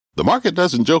The market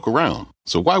doesn't joke around,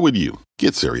 so why would you?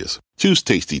 Get serious. Choose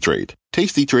Tasty Trade.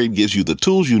 Tasty Trade gives you the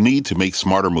tools you need to make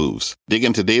smarter moves. Dig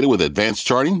into data with advanced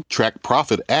charting, track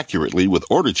profit accurately with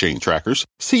order chain trackers,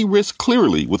 see risk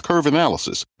clearly with curve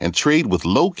analysis, and trade with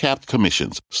low-capped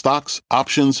commissions, stocks,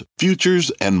 options,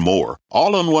 futures, and more.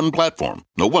 All on one platform.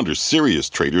 No wonder serious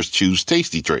traders choose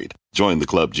Tasty Trade. Join the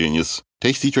club, genius.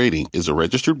 Tasty Trading is a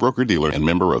registered broker-dealer and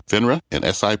member of FINRA and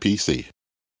SIPC.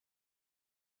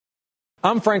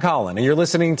 I'm Frank Holland, and you're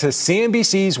listening to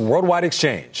CNBC's Worldwide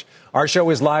Exchange. Our show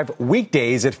is live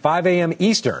weekdays at 5 a.m.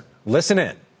 Eastern. Listen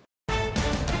in.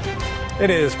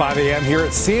 It is 5 a.m. here at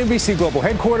CNBC Global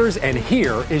Headquarters, and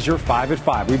here is your 5 at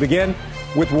 5. We begin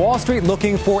with Wall Street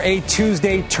looking for a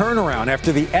Tuesday turnaround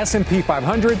after the S&P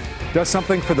 500 does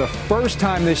something for the first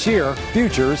time this year.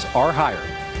 Futures are higher.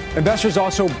 Investors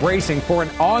also bracing for an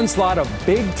onslaught of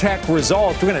big tech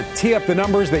results. We're going to tee up the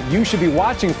numbers that you should be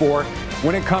watching for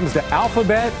when it comes to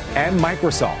Alphabet and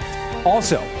Microsoft.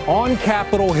 Also, on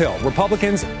Capitol Hill,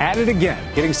 Republicans at it again,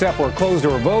 getting set for a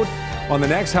closed-door vote on the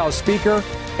next House Speaker.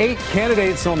 8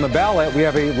 candidates on the ballot. We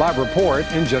have a live report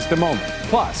in just a moment.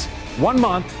 Plus, 1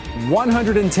 month,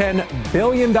 $110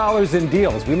 billion in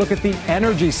deals. We look at the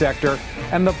energy sector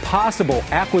and the possible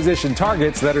acquisition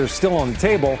targets that are still on the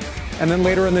table. And then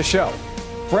later in the show,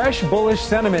 fresh bullish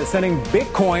sentiment sending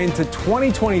Bitcoin to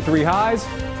 2023 highs.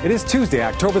 It is Tuesday,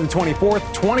 October the 24th,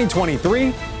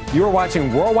 2023. You are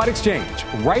watching Worldwide Exchange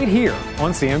right here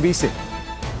on CNBC.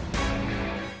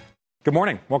 Good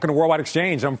morning. Welcome to Worldwide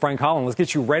Exchange. I'm Frank Holland. Let's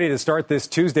get you ready to start this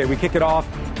Tuesday. We kick it off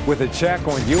with a check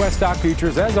on U.S. stock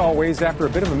futures, as always, after a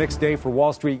bit of a mixed day for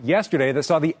Wall Street yesterday that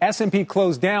saw the S&P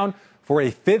close down for a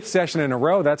fifth session in a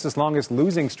row. That's its longest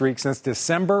losing streak since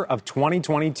December of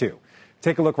 2022.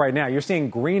 Take a look right now. You're seeing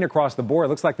green across the board. It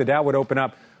looks like the Dow would open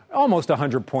up almost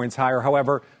 100 points higher.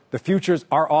 However, the futures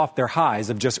are off their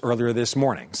highs of just earlier this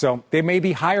morning. So they may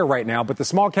be higher right now, but the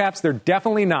small caps, they're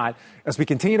definitely not, as we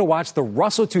continue to watch the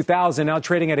Russell 2000 now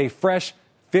trading at a fresh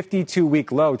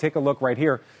 52-week low. Take a look right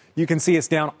here. You can see it's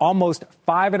down almost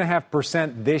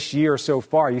 5.5% this year so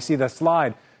far. You see the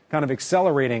slide kind of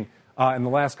accelerating in the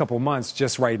last couple of months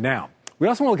just right now. We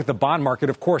also want to look at the bond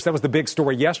market. Of course, that was the big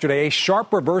story yesterday. A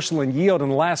sharp reversal in yield in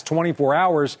the last 24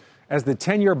 hours as the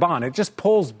 10-year bond, it just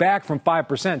pulls back from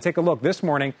 5%. Take a look this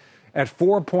morning at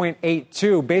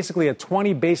 4.82, basically a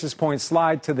 20 basis point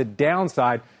slide to the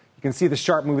downside. You can see the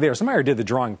sharp move there. Somebody did the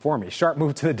drawing for me. Sharp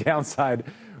move to the downside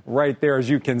right there, as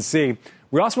you can see.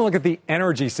 We also want to look at the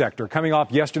energy sector coming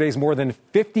off yesterday's more than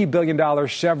 $50 billion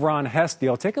Chevron Hess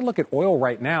deal. Take a look at oil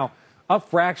right now, up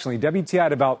fractionally. WTI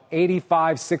at about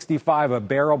 $85.65 a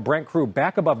barrel. Brent crude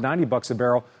back above $90 a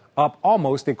barrel, up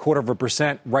almost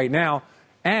 0.25% right now.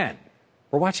 And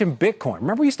we're watching Bitcoin.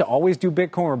 Remember, we used to always do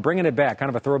Bitcoin. We're bringing it back, kind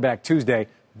of a throwback Tuesday.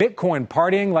 Bitcoin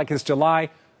partying like it's July,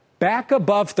 back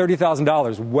above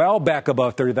 $30,000, well back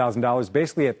above $30,000,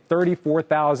 basically at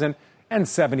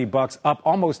 $34,070, up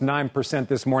almost 9%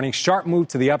 this morning. Sharp move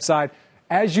to the upside.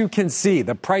 As you can see,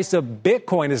 the price of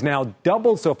Bitcoin is now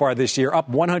doubled so far this year,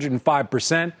 up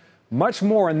 105%. Much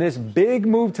more in this big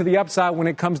move to the upside when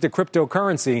it comes to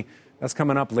cryptocurrency. That's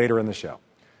coming up later in the show.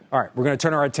 All right, we're going to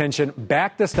turn our attention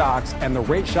back to stocks and the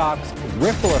rate shocks,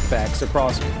 ripple effects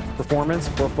across performance,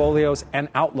 portfolios, and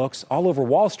outlooks all over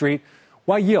Wall Street.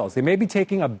 While yields, they may be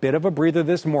taking a bit of a breather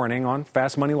this morning on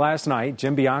Fast Money last night.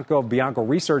 Jim Bianco of Bianco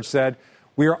Research said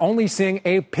we are only seeing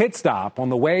a pit stop on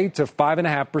the way to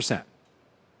 5.5%.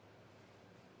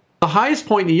 The highest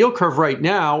point in the yield curve right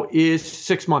now is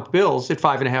 6-month bills at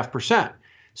 5.5%.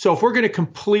 So if we're going to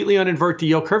completely uninvert the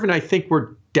yield curve, and I think we're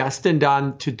destined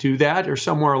on to do that or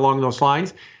somewhere along those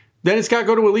lines, then it's got to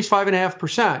go to at least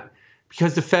 5.5%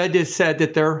 because the Fed has said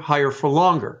that they're higher for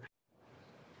longer.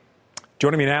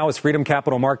 Joining me now is Freedom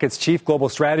Capital Markets Chief Global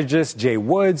Strategist Jay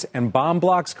Woods and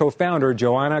Bondbloxx co-founder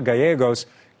Joanna Gallegos.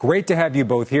 Great to have you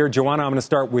both here. Joanna, I'm going to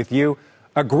start with you.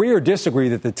 Agree or disagree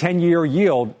that the 10-year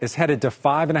yield is headed to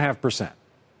 5.5%?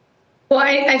 Well,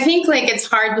 I think it's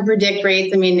hard to predict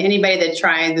rates. I mean, anybody that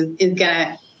tries is going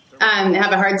to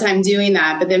have a hard time doing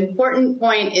that. But the important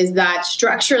point is that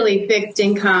structurally fixed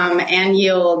income and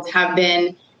yields have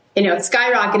been,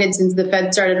 skyrocketed since the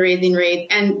Fed started raising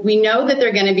rates. And we know that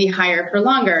they're going to be higher for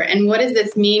longer. And what does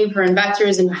this mean for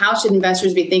investors and how should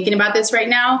investors be thinking about this right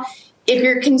now? If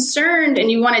you're concerned and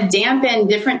you want to dampen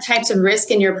different types of risk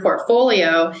in your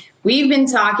portfolio, we've been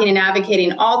talking and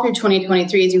advocating all through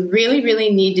 2023 is you really,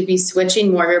 really need to be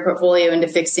switching more of your portfolio into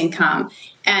fixed income.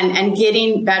 and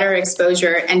getting better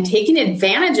exposure and taking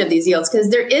advantage of these yields, because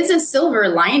there is a silver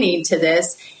lining to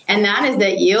this, and that is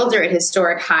that yields are at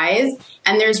historic highs.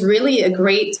 And there's really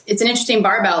it's an interesting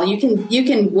barbell. You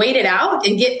can wait it out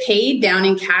and get paid down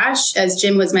in cash, as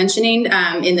Jim was mentioning,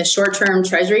 in the short-term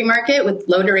Treasury market with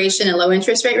low duration and low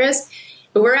interest rate risk.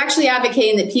 But we're actually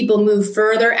advocating that people move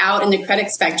further out in the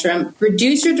credit spectrum,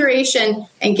 reduce your duration,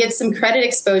 and get some credit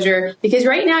exposure, because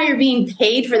right now you're being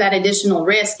paid for that additional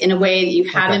risk in a way that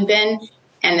you haven't been,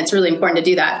 and it's really important to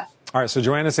do that. All right, so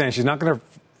Joanna's saying she's not going to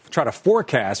try to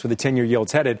forecast where the 10-year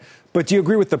yield's headed, but do you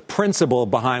agree with the principle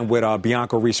behind what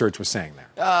Bianco Research was saying there?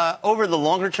 Over the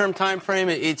longer-term time frame,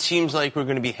 it seems like we're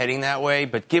going to be heading that way.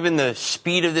 But given the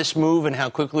speed of this move and how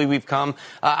quickly we've come,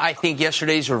 I think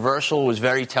yesterday's reversal was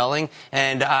very telling.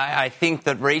 And I think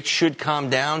that rates should calm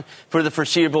down for the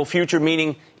foreseeable future,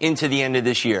 meaning into the end of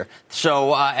this year.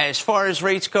 So as far as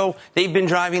rates go, they've been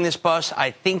driving this bus.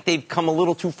 I think they've come a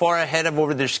little too far ahead of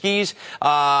over their skis.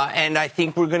 And I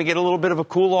think we're going to get a little bit of a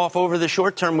cool-off over the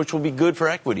short term, which will be good for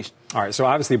equities. All right, so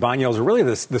obviously bond yields are really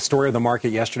the story of the market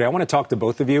yesterday. I want to talk to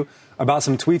both of you about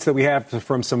some tweets that we have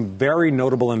from some very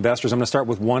notable investors. I'm going to start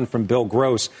with one from Bill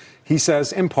Gross. He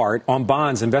says, in part, on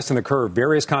bonds, invest in the curve,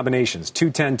 various combinations,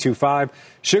 210, 25,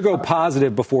 should go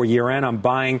positive before year end. I'm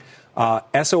buying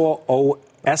SOFR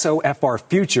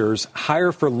futures,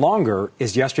 higher for longer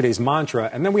is yesterday's mantra.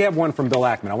 And then we have one from Bill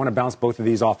Ackman. I want to bounce both of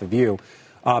these off of you.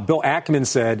 Bill Ackman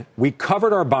said, we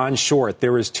covered our bonds short.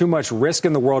 There is too much risk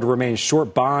in the world to remain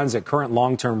short bonds at current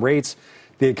long-term rates.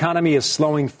 The economy is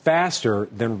slowing faster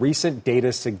than recent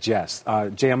data suggests.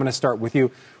 Jay, I'm going to start with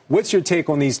you. What's your take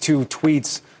on these two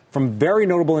tweets from very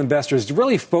notable investors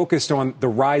really focused on the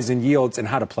rise in yields and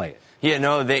how to play it? Yeah,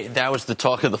 no, that was the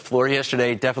talk of the floor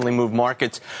yesterday. It definitely moved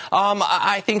markets.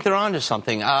 I think they're onto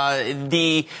something.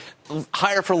 The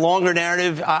higher for longer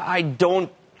narrative, I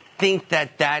don't think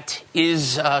that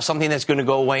is something that's going to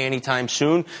go away anytime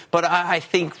soon. But I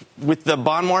think with the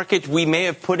bond market, we may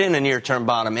have put in a near-term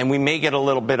bottom, and we may get a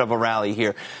little bit of a rally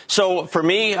here. So for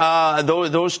me,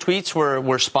 those tweets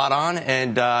were spot on.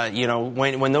 And,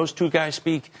 when those two guys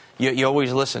speak, you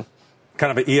always listen.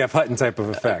 Kind of an E.F. Hutton type of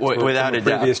effect. Without a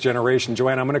doubt. Previous generation.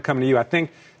 Joanna, I'm going to come to you. I think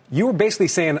you were basically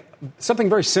saying something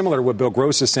very similar to what Bill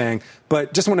Gross is saying,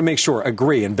 but just want to make sure.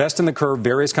 Agree. Invest in the curve,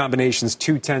 various combinations,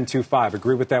 210, 25.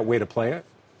 Agree with that way to play it?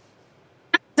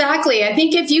 Exactly. I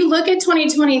think if you look at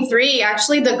 2023,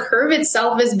 actually the curve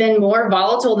itself has been more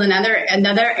volatile than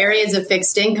other areas of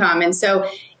fixed income. And so,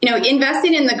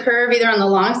 investing in the curve, either on the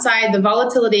long side, the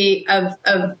volatility of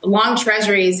long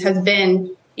treasuries has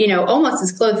been almost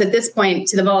as close at this point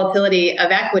to the volatility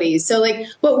of equities. So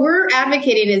what we're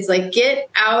advocating is get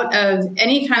out of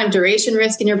any kind of duration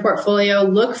risk in your portfolio,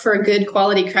 look for a good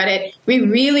quality credit. We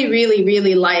really, really,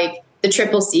 really like the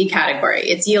CCC category.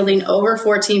 It's yielding over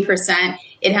 14%.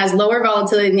 It has lower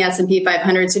volatility than the S&P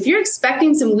 500. So if you're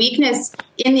expecting some weakness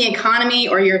in the economy,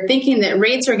 or you're thinking that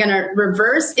rates are going to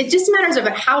reverse, it just matters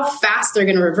about how fast they're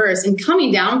going to reverse. And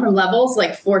coming down from levels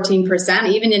like 14%,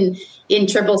 even in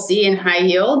CCC and high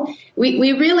yield,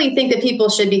 we really think that people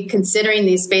should be considering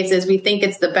these spaces. We think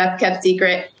it's the best kept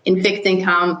secret in fixed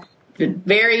income.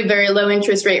 Very, very low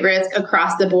interest rate risk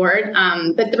across the board.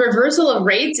 But the reversal of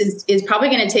rates is probably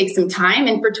going to take some time.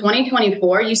 And for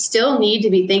 2024, you still need to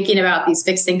be thinking about these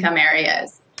fixed income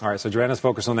areas. All right, so Joanna's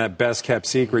focused on that best kept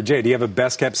secret. Jay, do you have a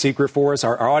best kept secret for us?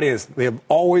 Our audience, they're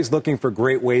always looking for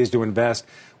great ways to invest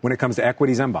when it comes to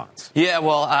equities and bonds. Yeah,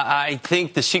 well, I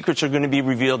think the secrets are going to be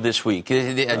revealed this week.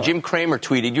 Jim Cramer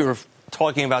tweeted, you were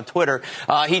talking about Twitter.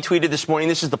 He tweeted this morning,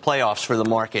 this is the playoffs for the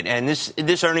market. And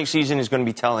this earnings season is going to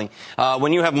be telling.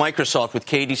 When you have Microsoft with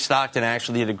Katie Stockton, I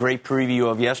actually did a great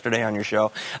preview of yesterday on your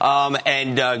show,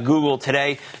 and Google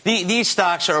today, these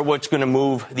stocks are what's going to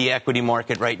move the equity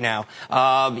market right now.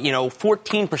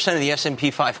 14% of the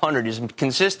S&P 500 is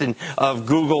consistent of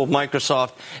Google,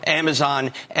 Microsoft,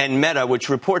 Amazon, and Meta, which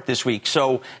report this week.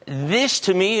 So this,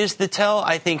 to me, is the tell.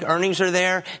 I think earnings are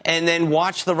there. And then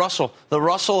watch the Russell. The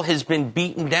Russell has been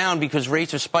beaten down because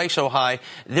rates have spiked so high.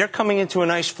 They're coming into a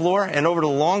nice floor, and over the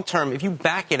long term, if you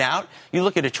back it out, you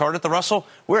look at a chart at the Russell,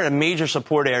 we're at a major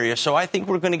support area. So I think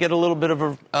we're going to get a little bit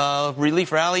of a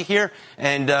relief rally here,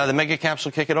 and the mega caps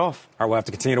will kick it off. All right, we'll have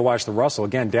to continue to watch the Russell.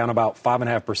 Again, down about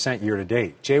 5.5% year to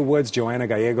date. Jay Woods, Joanna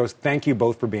Gallegos, thank you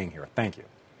both for being here. Thank you.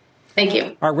 Thank you. All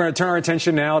right, we're going to turn our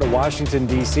attention now to Washington,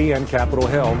 D.C. and Capitol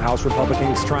Hill. House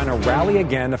Republicans trying to rally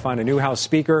again to find a new House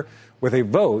Speaker with a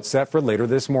vote set for later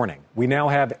this morning. We now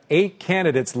have 8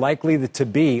 candidates likely to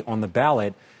be on the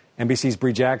ballot. NBC's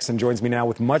Bree Jackson joins me now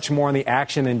with much more on the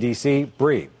action in D.C.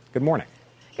 Bree, good morning.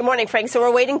 Good morning, Frank. So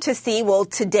we're waiting to see, will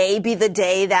today be the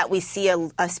day that we see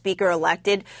a speaker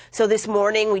elected? So this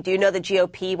morning, we do know the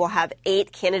GOP will have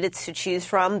 8 candidates to choose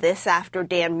from. This after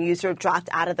Dan Muser dropped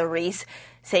out of the race,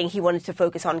 saying he wanted to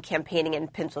focus on campaigning in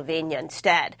Pennsylvania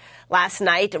instead. Last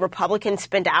night, Republicans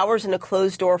spent hours in a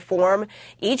closed-door forum.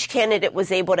 Each candidate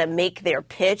was able to make their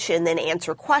pitch and then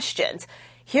answer questions.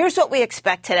 Here's what we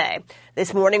expect today.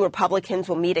 This morning, Republicans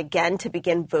will meet again to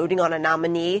begin voting on a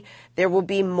nominee. There will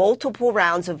be multiple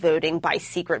rounds of voting by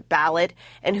secret ballot,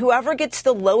 and whoever gets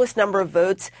the lowest number of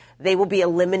votes, they will be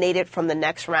eliminated from the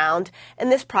next round. And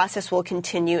this process will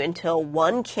continue until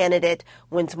one candidate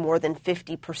wins more than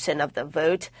 50% of the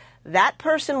vote. That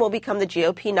person will become the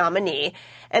GOP nominee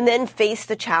and then face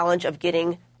the challenge of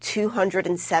getting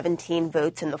 217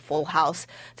 votes in the full House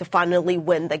to finally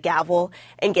win the gavel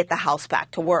and get the House back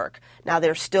to work. Now,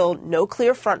 there's still no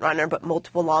clear frontrunner, but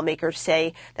multiple lawmakers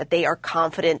say that they are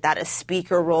confident that a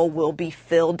speaker role will be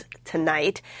filled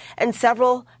tonight. And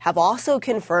several have also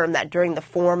confirmed that during the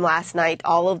forum last night,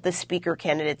 all of the speaker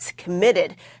candidates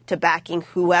committed to backing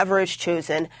whoever is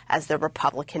chosen as the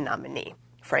Republican nominee.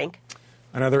 Frank?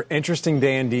 Another interesting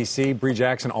day in D.C. Bree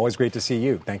Jackson, always great to see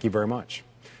you. Thank you very much.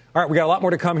 All right, we got a lot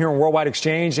more to come here on Worldwide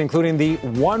Exchange, including the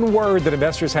one word that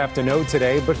investors have to know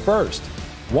today. But first,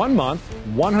 1 month,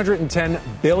 $110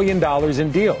 billion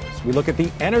in deals. We look at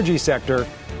the energy sector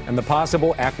and the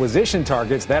possible acquisition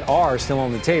targets that are still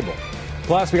on the table.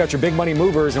 Plus, we got your big money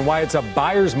movers and why it's a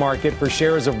buyer's market for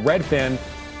shares of Redfin.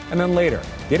 And then later,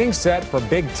 getting set for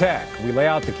big tech. We lay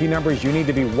out the key numbers you need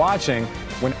to be watching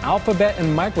when Alphabet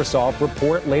and Microsoft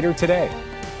report later today.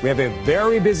 We have a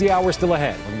very busy hour still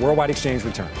ahead when Worldwide Exchange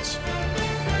returns.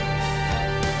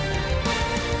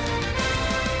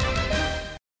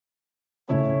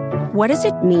 What does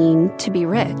it mean to be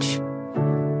rich?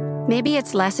 Maybe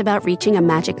it's less about reaching a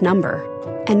magic number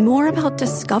and more about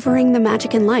discovering the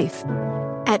magic in life.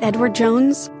 At Edward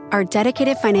Jones, our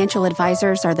dedicated financial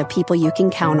advisors are the people you can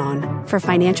count on for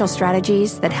financial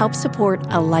strategies that help support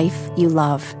a life you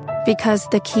love. Because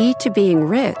the key to being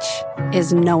rich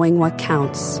is knowing what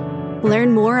counts.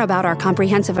 Learn more about our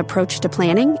comprehensive approach to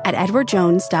planning at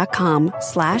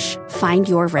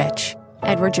edwardjones.com/findyourrich.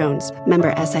 Edward Jones,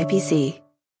 member SIPC.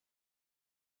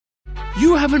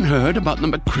 You haven't heard about the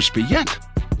McCrispy yet?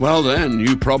 Well, then,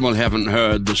 you probably haven't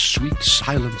heard the sweet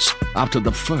silence after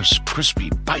the first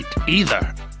crispy bite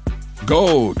either.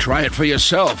 Go try it for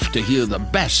yourself to hear the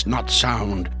best nut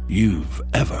sound you've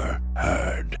ever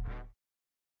heard.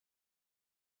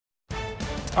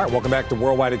 All right, welcome back to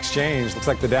Worldwide Exchange. Looks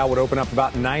like the Dow would open up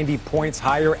about 90 points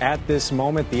higher at this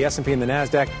moment. The S&P and the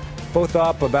NASDAQ both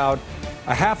up about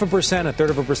 0.5%,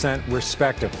 1/3%,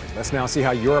 respectively. Let's now see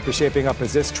how Europe is shaping up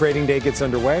as this trading day gets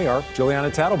underway. Our Joanna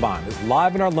Tattelbaum is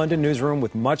live in our London newsroom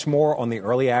with much more on the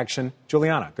early action.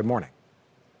 Juliana, good morning.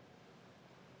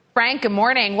 Frank, good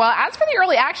morning. Well, as for the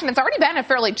early action, it's already been a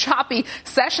fairly choppy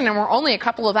session, and we're only a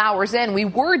couple of hours in. We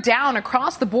were down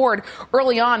across the board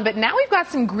early on, but now we've got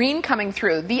some green coming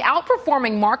through. The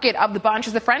outperforming market of the bunch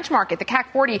is the French market. The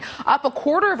CAC 40 up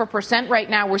 0.25% right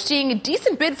now. We're seeing a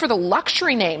decent bid for the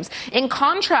luxury names. In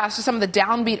contrast to some of the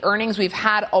downbeat earnings we've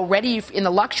had already in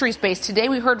the luxury space, today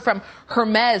we heard from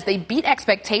Hermes. They beat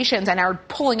expectations and are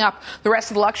pulling up the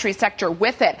rest of the luxury sector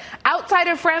with it. Outside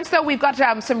of France, though, we've got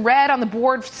some red on the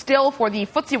board still for the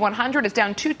FTSE 100. It's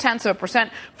down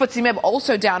 0.2%. FTSE MIB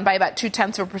also down by about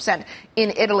 0.2%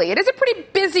 in Italy. It is a pretty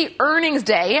busy earnings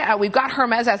day. We've got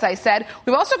Hermes, as I said.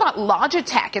 We've also got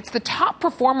Logitech. It's the top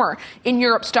performer in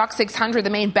Europe Stock 600, the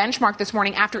main benchmark this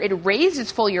morning after it raised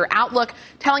its full year outlook,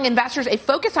 telling investors a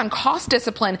focus on cost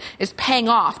discipline is paying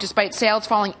off despite sales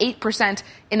falling 8%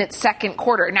 in its second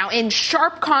quarter. Now, in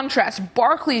sharp contrast,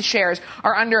 Barclays shares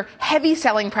are under heavy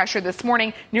selling pressure this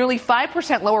morning, nearly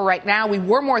 5% lower right now. We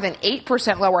were more than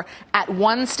 8% lower at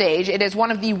one stage. It is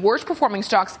one of the worst performing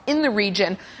stocks in the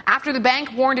region after the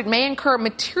bank warned it may incur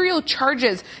material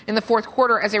charges in the fourth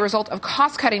quarter as a result of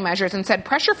cost-cutting measures and said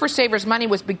pressure for savers' money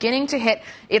was beginning to hit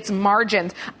its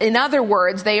margins. In other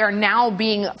words, they are now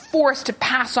being forced to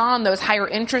pass on those higher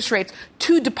interest rates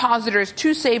to depositors,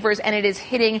 to savers, and it is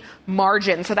hitting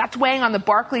margins. So that's weighing on the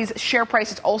Barclays share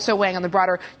price. It's also weighing on the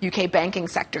broader UK banking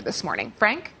sector this morning.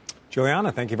 Frank?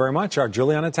 Juliana, thank you very much. Our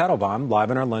Juliana Tattelbaum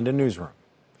live in our London newsroom.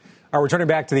 All right, returning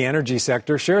back to the energy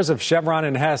sector, shares of Chevron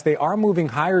and Hess, they are moving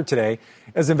higher today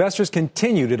as investors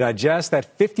continue to digest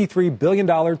that $53 billion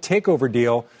takeover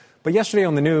deal. But yesterday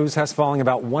on the news, Hess falling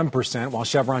about 1%, while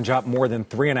Chevron dropped more than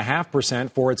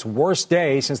 3.5% for its worst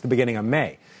day since the beginning of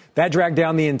May. That dragged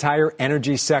down the entire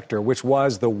energy sector, which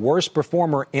was the worst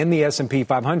performer in the S&P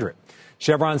 500.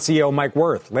 Chevron CEO Mike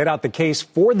Wirth laid out the case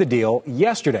for the deal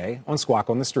yesterday on Squawk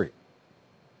on the Street.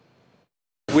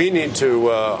 We need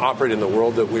to operate in the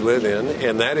world that we live in,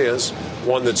 and that is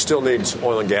one that still needs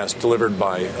oil and gas delivered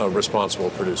by responsible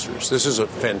producers. This is a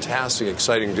fantastic,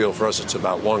 exciting deal for us. It's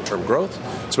about long-term growth.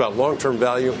 It's about long-term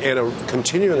value and a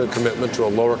continuing commitment to a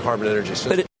lower carbon energy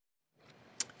system.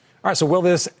 All right, so will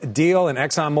this deal and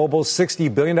ExxonMobil's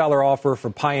 $60 billion offer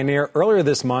for Pioneer earlier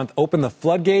this month open the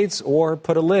floodgates or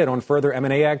put a lid on further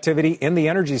M&A activity in the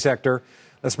energy sector?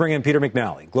 Let's bring in Peter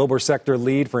McNally, Global Sector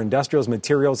Lead for Industrials,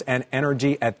 Materials, and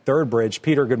Energy at Third Bridge.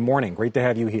 Peter, good morning. Great to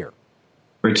have you here.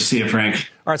 Great to see you, Frank.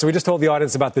 All right, so we just told the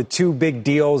audience about the two big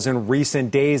deals in recent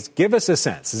days. Give us a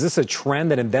sense. Is this a trend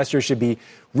that investors should be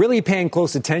really paying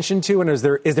close attention to, and is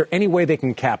there any way they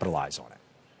can capitalize on it?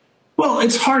 Well,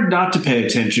 it's hard not to pay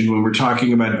attention when we're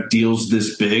talking about deals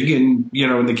this big. And,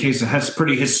 in the case of Hess,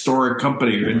 pretty historic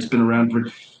company. It's been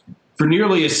around for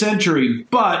nearly a century.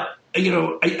 But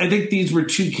I think these were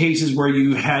two cases where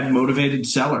you had motivated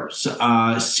sellers,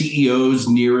 CEOs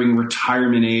nearing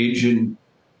retirement age. And,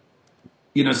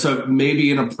 so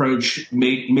maybe an approach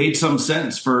made some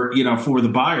sense for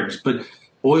the buyers. But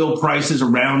oil prices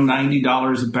around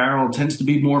 $90 a barrel tends to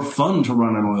be more fun to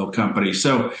run an oil company.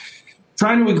 So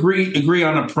trying to agree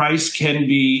on a price can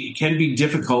be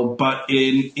difficult. But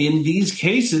in these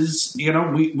cases,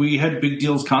 we had big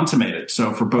deals consummated.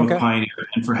 So for both Pioneer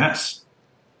and for Hess.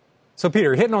 So,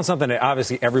 Peter, hitting on something that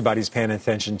obviously everybody's paying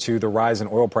attention to, the rise in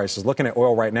oil prices. Looking at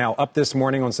oil right now, up this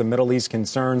morning on some Middle East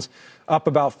concerns, up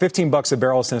about $15 a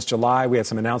barrel since July. We had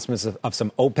some announcements of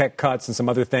some OPEC cuts and some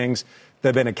other things that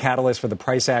have been a catalyst for the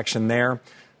price action there.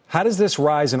 How does this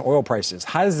rise in oil prices,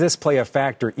 how does this play a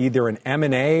factor either in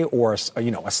M&A or, a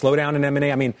slowdown in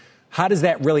M&A? I mean, how does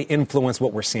that really influence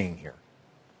what we're seeing here?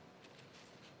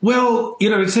 Well,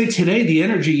 I'd say today the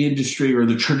energy industry or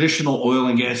the traditional oil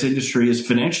and gas industry is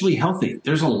financially healthy.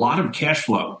 There's a lot of cash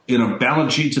flow.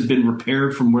 Balance sheets have been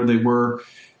repaired from where they were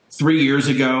 3 years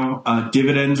ago.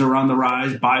 Dividends are on the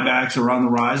rise. Buybacks are on the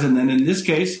rise. And then in this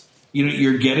case,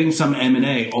 you're getting some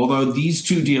M&A. Although these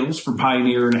two deals for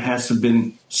Pioneer and Hess have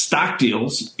been stock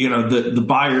deals, the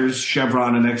buyers,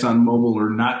 Chevron and ExxonMobil, are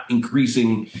not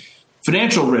increasing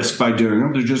financial risk by doing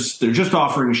them. They're just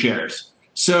offering shares.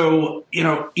 So,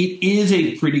 it is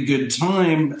a pretty good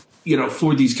time,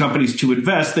 for these companies to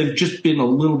invest. They've just been a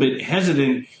little bit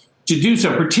hesitant to do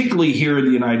so, particularly here in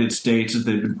the United States, as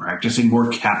they've been practicing more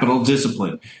capital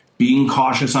discipline, being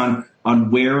cautious on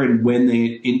where and when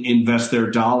they invest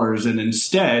their dollars. And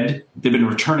instead, they've been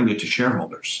returning it to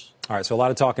shareholders. All right. So a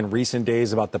lot of talk in recent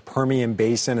days about the Permian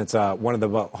Basin. It's one of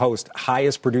the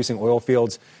highest producing oil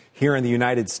fields here in the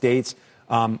United States.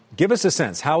 Give us a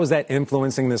sense. How is that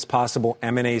influencing this possible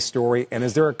M&A story? And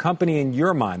is there a company in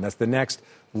your mind that's the next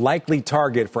likely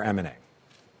target for M&A?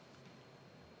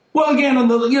 Well, again, on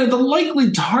the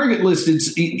likely target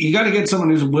list, you got to get someone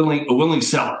who's a willing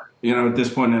seller. At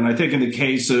this point, and I think in the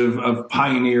case of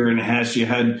Pioneer and Hess, you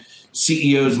had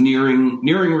CEOs nearing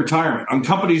retirement on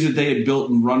companies that they had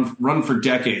built and run for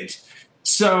decades.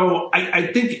 So I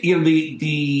think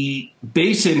the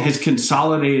basin has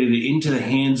consolidated into the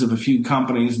hands of a few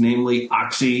companies, namely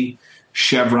Oxy,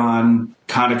 Chevron,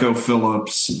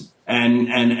 ConocoPhillips, and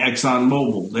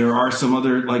ExxonMobil. There are some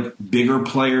other bigger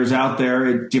players out there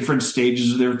at different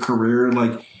stages of their career,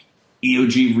 like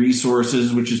EOG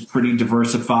Resources, which is pretty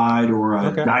diversified, or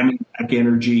Diamondback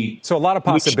Energy. So a lot of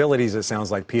possibilities, it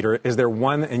sounds like, Peter. Is there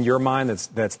one in your mind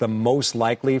that's the most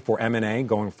likely for M&A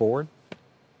going forward?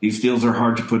 These deals are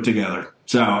hard to put together.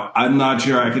 So I'm not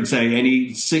sure I could say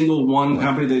any single one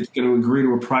company that's going to agree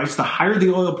to a price. The higher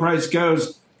the oil price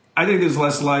goes, I think it's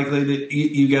less likely that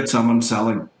you get someone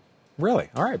selling. Really?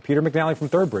 All right. Peter McNally from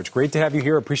Third Bridge. Great to have you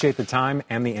here. Appreciate the time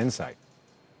and the insight.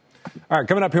 All right.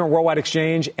 Coming up here on Worldwide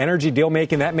Exchange, energy deal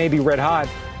making, that may be red hot.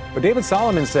 But David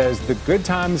Solomon says the good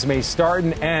times may start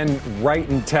and end right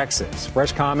in Texas.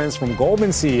 Fresh comments from Goldman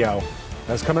CEO.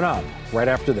 That's coming up right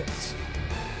after this.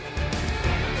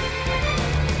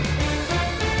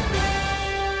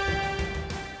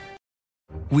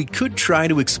 We could try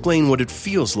to explain what it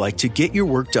feels like to get your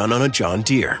work done on a John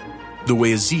Deere. The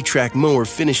way a Z-Track mower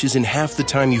finishes in half the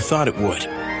time you thought it would.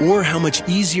 Or how much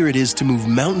easier it is to move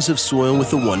mountains of soil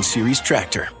with the 1 Series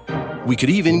tractor. We could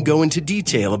even go into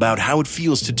detail about how it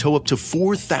feels to tow up to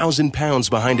 4,000 pounds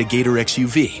behind a Gator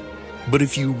XUV. But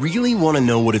if you really want to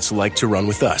know what it's like to run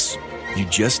with us, you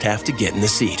just have to get in the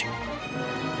seat.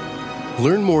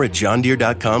 Learn more at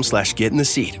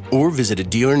johndeere.com/get-in-the-seat or visit a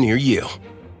dealer near you.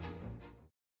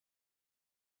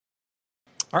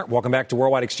 All right, welcome back to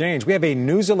Worldwide Exchange. We have a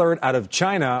news alert out of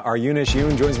China. Our Eunice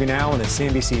Yoon joins me now on the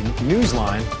CNBC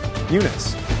Newsline.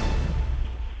 Eunice.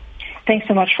 Thanks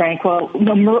so much, Frank. Well,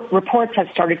 reports have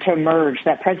started to emerge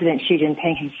that President Xi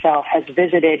Jinping himself has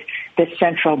visited this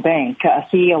central bank.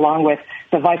 He, along with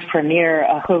the Vice Premier,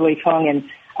 He Weifeng,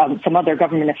 and some other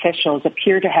government officials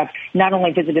appear to have not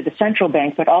only visited the central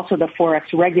bank, but also the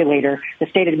Forex regulator, the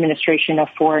State Administration of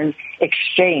Foreign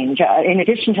Exchange. In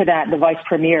addition to that, the Vice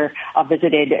Premier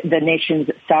visited the nation's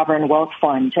sovereign wealth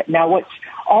fund. Now, what's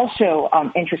also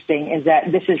interesting is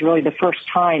that this is really the first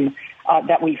time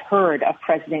that we've heard of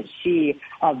President Xi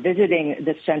visiting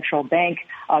the central bank.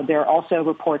 There are also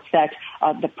reports that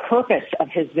the purpose of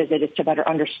his visit is to better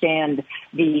understand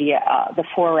the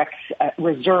Forex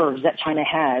reserves that China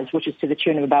has, which is to the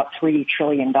tune of about $3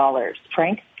 trillion.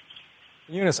 Frank?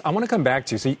 Eunice, I want to come back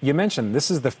to you. So you mentioned this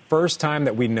is the first time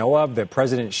that we know of that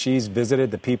President Xi's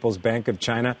visited the People's Bank of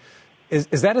China. Is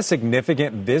that a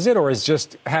significant visit, or is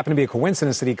just happen to be a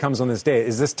coincidence that he comes on this day?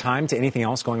 Is this time to anything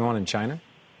else going on in China?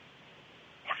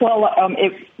 Well,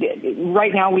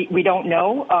 right now we don't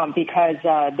know because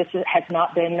this has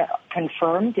not been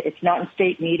confirmed. It's not in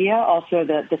state media. Also,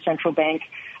 the central bank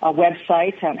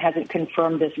website hasn't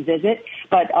confirmed this visit.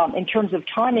 But in terms of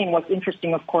timing, what's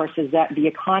interesting, of course, is that the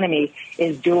economy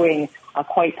is doing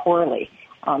quite poorly.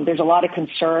 There's a lot of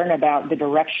concern about the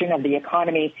direction of the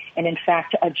economy. And in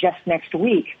fact, just next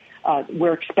week,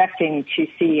 we're expecting to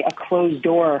see a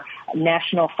closed-door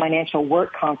National Financial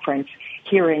Work Conference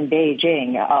here in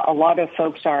Beijing. A lot of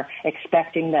folks are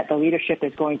expecting that the leadership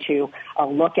is going to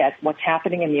look at what's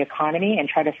happening in the economy and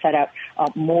try to set up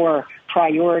more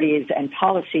priorities and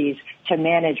policies to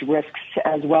manage risks,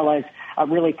 as well as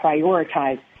really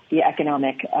prioritize the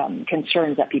economic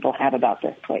concerns that people have about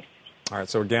this place. All right.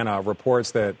 So again,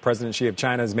 reports that President Xi of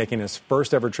China is making his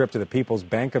first ever trip to the People's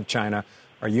Bank of China.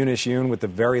 Our Eunice Yoon with the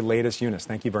very latest. Eunice,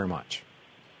 thank you very much.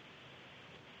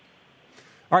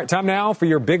 All right, time now for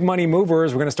your big money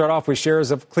movers. We're going to start off with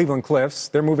shares of Cleveland Cliffs.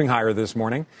 They're moving higher this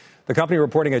morning. The company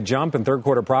reporting a jump in third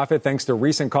quarter profit thanks to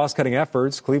recent cost-cutting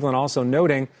efforts. Cleveland also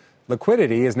noting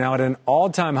liquidity is now at an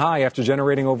all-time high after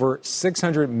generating over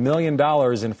 $600 million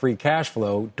in free cash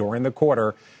flow during the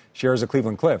quarter. Shares of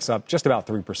Cleveland Cliffs up just about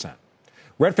 3%.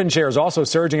 Redfin shares also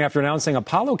surging after announcing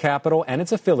Apollo Capital and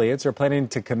its affiliates are planning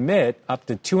to commit up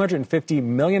to $250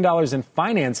 million in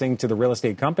financing to the real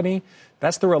estate company.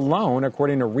 That's through a loan,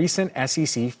 according to recent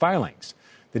SEC filings.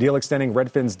 The deal extending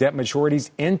Redfin's debt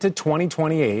maturities into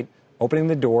 2028, opening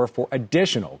the door for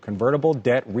additional convertible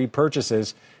debt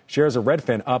repurchases. Shares of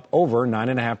Redfin up over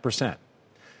 9.5%.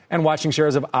 And watching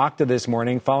shares of Okta this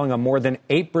morning, following a more than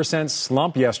 8%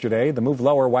 slump yesterday. The move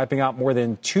lower, wiping out more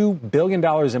than $2 billion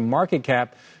in market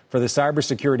cap for the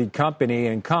cybersecurity company,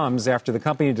 and comes after the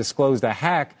company disclosed a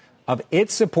hack of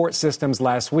its support systems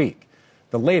last week.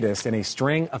 The latest in a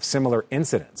string of similar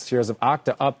incidents. Shares of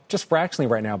Okta up just fractionally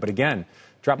right now, but again,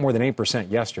 dropped more than 8%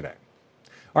 yesterday.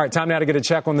 All right, time now to get a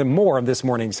check on more of this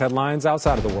morning's headlines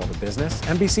outside of the world of business.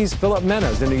 NBC's Philip Mena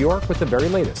is in New York with the very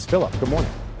latest. Philip, good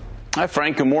morning. Hi,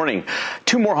 Frank. Good morning.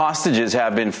 2 more hostages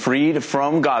have been freed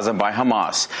from Gaza by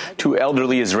Hamas. 2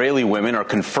 elderly Israeli women are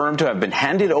confirmed to have been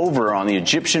handed over on the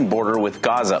Egyptian border with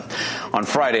Gaza. On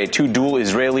Friday, 2 dual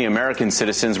Israeli-American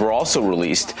citizens were also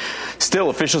released. Still,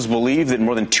 officials believe that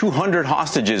more than 200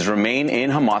 hostages remain in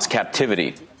Hamas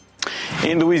captivity.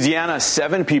 In Louisiana,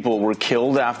 7 people were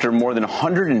killed after more than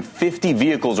 150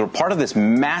 vehicles were part of this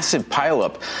massive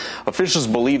pileup. Officials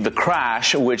believe the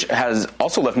crash, which has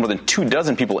also left more than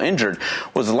 24 people injured,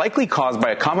 was likely caused by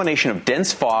a combination of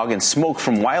dense fog and smoke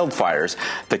from wildfires,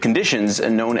 the conditions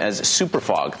known as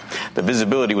superfog. The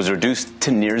visibility was reduced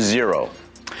to near zero.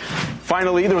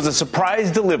 Finally, there was a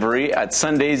surprise delivery at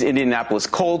Sunday's Indianapolis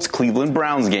Colts Cleveland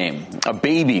Browns game. A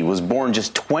baby was born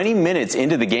just 20 minutes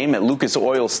into the game at Lucas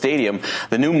Oil Stadium.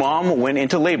 The new mom went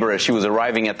into labor as she was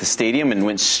arriving at the stadium and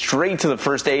went straight to the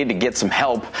first aid to get some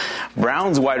help.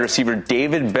 Browns wide receiver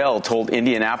David Bell told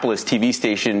Indianapolis TV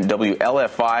station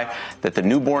WLFI that the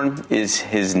newborn is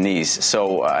his niece.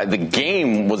 So the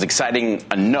game was exciting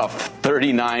enough.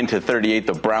 39-38,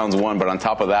 the Browns won. But on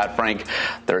top of that, Frank,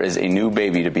 there is a new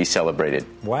baby to be celebrated.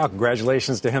 Wow,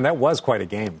 congratulations to him. That was quite a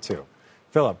game, too.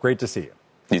 Philip, great to see you.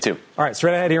 You too. All right,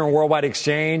 straight ahead here on Worldwide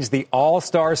Exchange, the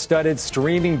all-star studded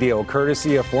streaming deal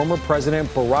courtesy of former President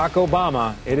Barack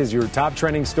Obama. It is your top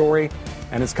trending story,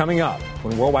 and it's coming up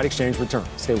when Worldwide Exchange returns.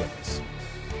 Stay with us.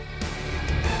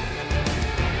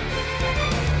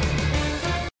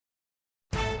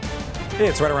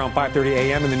 It's right around 5:30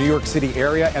 a.m. in the New York City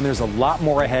area, and there's a lot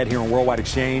more ahead here on Worldwide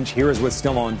Exchange. Here is what's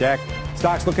still on deck.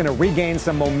 Stocks looking to regain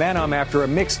some momentum after a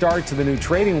mixed start to the new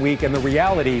trading week and the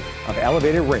reality of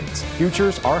elevated rates.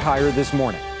 Futures are higher this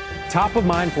morning. top of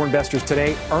mind for investors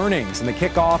today, earnings and the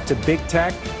kickoff to big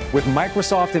tech with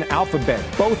Microsoft and Alphabet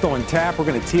both on tap. We're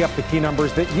going to tee up the key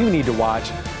numbers that you need to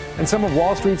watch. And some of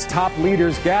Wall Street's top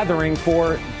leaders gathering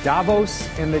for Davos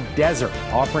in the desert,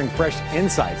 offering fresh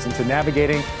insights into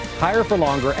navigating higher for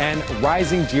longer and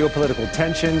rising geopolitical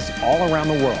tensions all around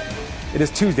the world. It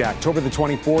is Tuesday, October the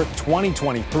 24th,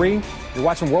 2023. You're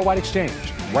watching Worldwide Exchange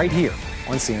right here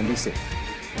on CNBC.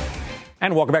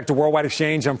 And welcome back to Worldwide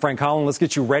Exchange. I'm Frank Holland. Let's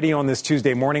get you ready on this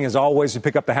Tuesday morning. As always, we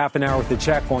pick up the half an hour with the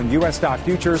check on U.S. stock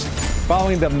futures.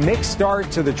 Following the mixed start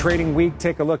to the trading week,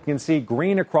 take a look. You can see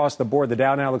green across the board. The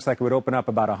Dow now looks like it would open up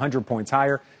about 100 points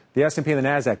higher. The S&P and the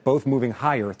Nasdaq both moving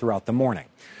higher throughout the morning.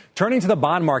 Turning to the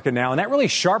bond market now, and that really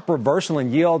sharp reversal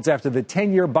in yields after the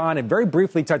 10-year bond had very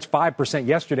briefly touched 5%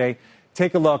 yesterday.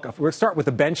 Take a look. We'll start with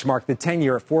the benchmark, the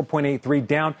 10-year at 4.83,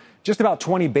 down just about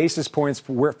 20 basis points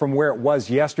from where it was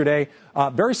yesterday.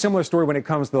 Very similar story when it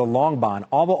comes to the long bond,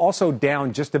 although also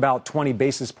down just about 20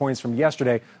 basis points from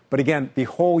yesterday. But again, the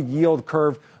whole yield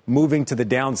curve moving to the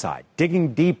downside.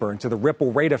 Digging deeper into the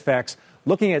ripple rate effects,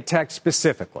 looking at tech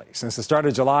specifically. Since the start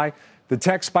of July, the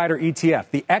Tech Spider ETF,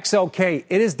 the XLK,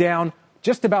 it is down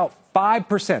just about 5%,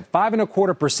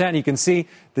 5.25%. You can see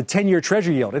the 10-year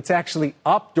Treasury yield. It's actually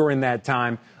up during that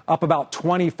time, up about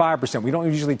 25%. We don't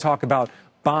usually talk about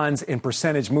bonds in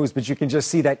percentage moves, but you can just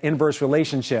see that inverse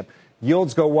relationship.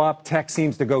 Yields go up, tech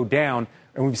seems to go down,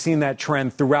 and we've seen that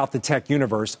trend throughout the tech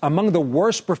universe. Among the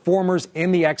worst performers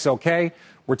in the XLK,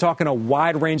 we're talking a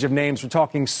wide range of names. We're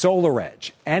talking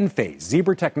SolarEdge, Enphase,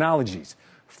 Zebra Technologies,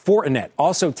 Fortinet,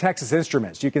 also Texas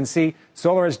Instruments. You can see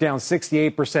SolarEdge down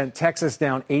 68%, Texas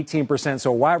down 18%.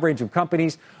 So a wide range of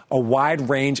companies, a wide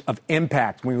range of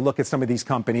impact when we look at some of these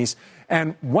companies.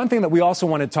 And one thing that we also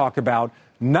want to talk about,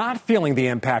 not feeling the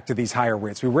impact of these higher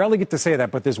rates. We rarely get to say that,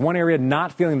 but there's one area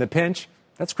not feeling the pinch.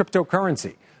 That's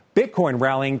cryptocurrency. Bitcoin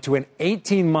rallying to an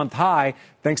 18-month high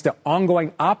thanks to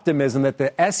ongoing optimism that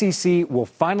the SEC will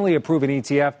finally approve an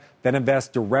ETF that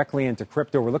invests directly into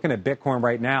crypto. We're looking at Bitcoin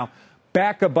right now,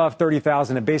 back above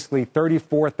 30,000 and basically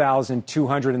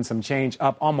 34,200 and some change,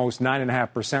 up almost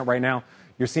 9.5% right now.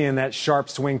 You're seeing that sharp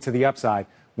swing to the upside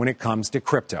when it comes to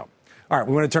crypto. All right,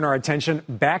 we want to turn our attention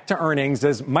back to earnings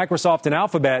as Microsoft and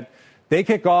Alphabet, they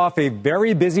kick off a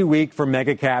very busy week for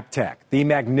mega cap tech. The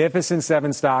Magnificent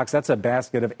Seven stocks, that's a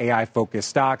basket of AI-focused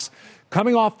stocks,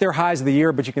 coming off their highs of the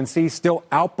year, but you can see still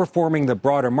outperforming the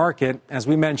broader market. As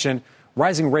we mentioned,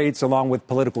 rising rates along with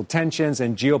political tensions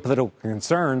and geopolitical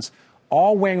concerns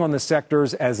all weighing on the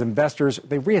sectors as investors,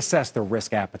 they reassess their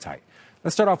risk appetite.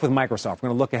 Let's start off with Microsoft. We're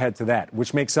going to look ahead to that,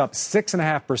 which makes up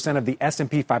 6.5% of the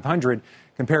S&P 500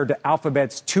 compared to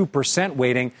Alphabet's 2%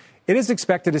 weighting. It is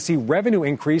expected to see revenue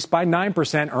increase by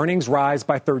 9%, earnings rise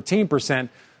by 13%.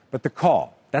 But the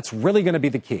call, that's really going to be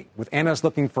the key, with analysts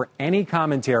looking for any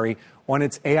commentary on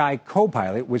its AI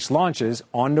Copilot, which launches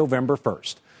on November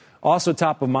 1st. Also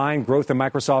top of mind, growth in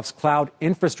Microsoft's cloud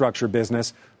infrastructure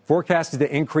business, forecasted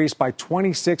to increase by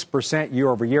 26% year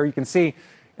over year. You can see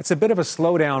it's a bit of a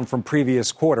slowdown from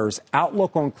previous quarters.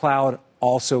 Outlook on cloud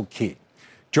also key.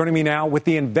 Joining me now with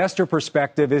the investor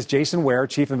perspective is Jason Ware,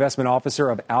 Chief Investment Officer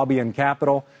of Albion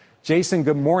Capital. Jason,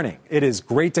 good morning. It is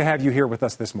great to have you here with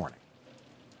us this morning.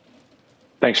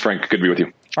 Thanks, Frank. Good to be with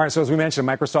you. All right, so as we mentioned,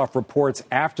 Microsoft reports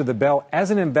after the bell.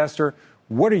 As an investor,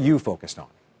 what are you focused on?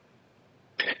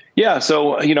 Yeah,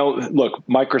 so, look,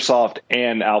 Microsoft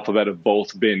and Alphabet have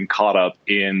both been caught up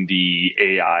in the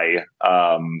AI,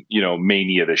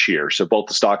 mania this year. So both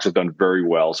the stocks have done very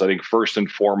well. So I think first and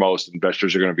foremost,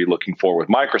 investors are going to be looking for with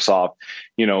Microsoft,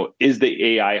 is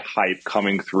the AI hype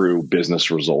coming through business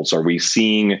results? Are we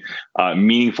seeing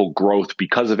meaningful growth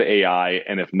because of AI?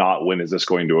 And if not, when is this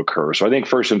going to occur? So I think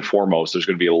first and foremost, there's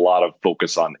going to be a lot of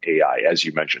focus on AI, as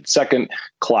you mentioned. Second,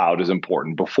 cloud is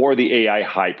important. Before the AI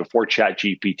hype, before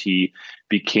ChatGPT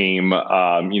became,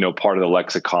 part of the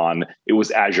lexicon, it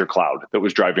was Azure Cloud that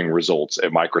was driving results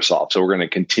at Microsoft. So we're going to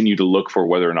continue to look for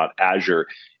whether or not Azure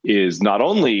is not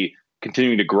only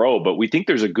continuing to grow, but we think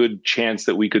there's a good chance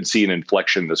that we could see an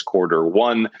inflection this quarter.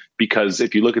 One, because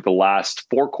if you look at the last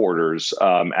 4 quarters,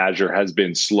 Azure has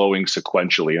been slowing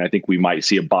sequentially, and I think we might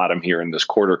see a bottom here in this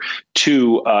quarter.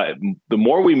 Two, the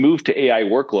more we move to AI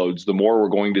workloads, the more we're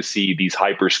going to see these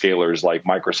hyperscalers like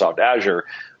Microsoft Azure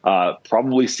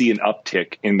probably see an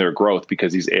uptick in their growth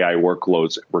because these AI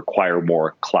workloads require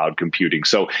more cloud computing.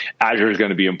 So Azure is going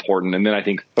to be important. And then I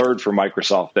think third for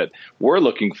Microsoft that we're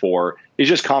looking for is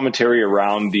just commentary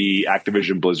around the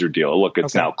Activision Blizzard deal. Look,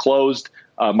 it's now closed.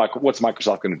 What's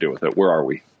Microsoft going to do with it? Where are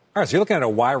we? All right, so you're looking at a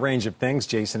wide range of things,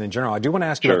 Jason, in general. I do want to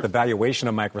ask you about the valuation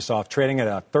of Microsoft, trading at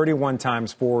a 31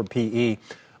 times forward PE.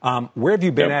 Where have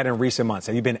you been at in recent months?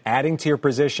 Have you been adding to your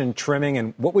position, trimming,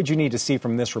 and what would you need to see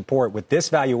from this report with this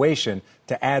valuation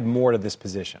to add more to this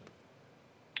position?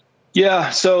 Yeah,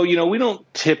 so, we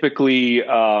don't typically,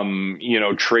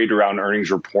 trade around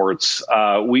earnings reports.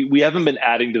 We haven't been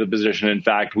adding to the position. In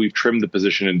fact, we've trimmed the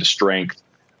position into strength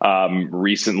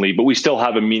recently, but we still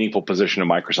have a meaningful position in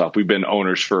Microsoft. We've been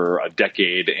owners for a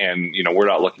decade, and we're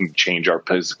not looking to change our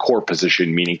core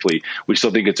position meaningfully. We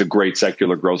still think it's a great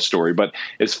secular growth story. But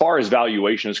as far as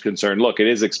valuation is concerned, look, it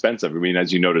is expensive. I mean,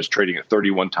 as you noticed, trading at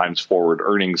 31 times forward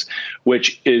earnings,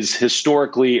 which is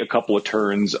historically a couple of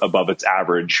turns above its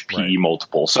average PE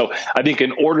multiple. So I think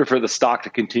in order for the stock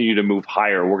to continue to move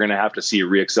higher, we're going to have to see a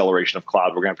reacceleration of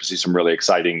cloud. We're going to have to see some really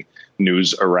exciting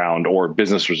news around or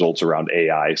business results around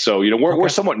AI. So, we're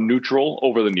somewhat neutral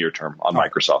over the near term on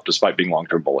Microsoft, despite being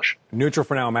long-term bullish. Neutral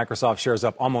for now. Microsoft shares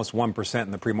up almost 1% in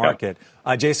the pre-market.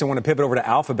 Jason, I want to pivot over to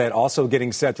Alphabet, also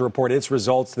getting set to report its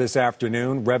results this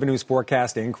afternoon. Revenues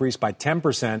forecast to increase by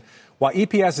 10%, while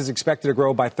EPS is expected to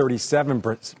grow by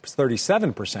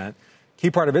 37%. Key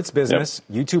part of its business,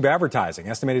 YouTube advertising,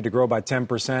 estimated to grow by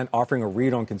 10%, offering a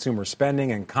read on consumer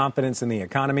spending and confidence in the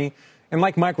economy. And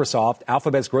like Microsoft,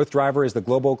 Alphabet's growth driver is the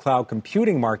global cloud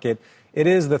computing market. It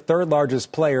is the third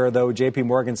largest player, though JP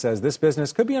Morgan says this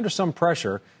business could be under some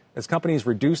pressure as companies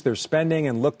reduce their spending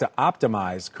and look to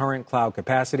optimize current cloud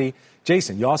capacity.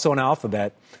 Jason, you also own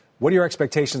Alphabet. What are your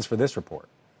expectations for this report?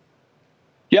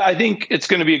 Yeah, I think it's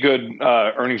going to be a good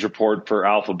earnings report for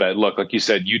Alphabet. Look, like you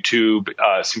said, YouTube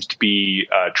seems to be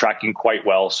tracking quite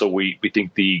well. So we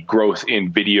think the growth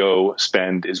in video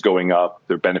spend is going up.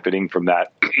 They're benefiting from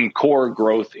that core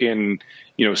growth in,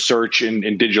 search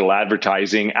and digital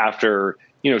advertising after,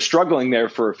 struggling there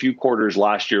for a few quarters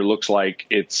last year. Looks like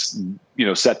it's,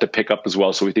 set to pick up as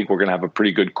well. So we think we're going to have a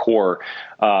pretty good core,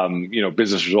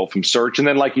 business result from search. And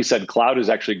then, like you said, cloud is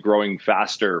actually growing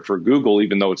faster for Google,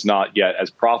 even though it's not yet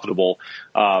as profitable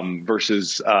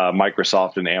versus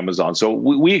Microsoft and Amazon. So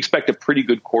we expect a pretty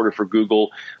good quarter for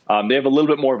Google. They have a little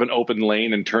bit more of an open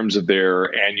lane in terms of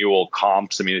their annual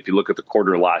comps. I mean, if you look at the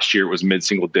quarter last year, it was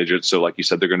mid-single digits. So like you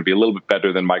said, they're going to be a little bit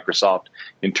better than Microsoft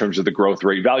in terms of the growth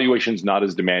rate. Valuation's not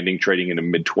as demanding, trading in a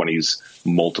mid-20s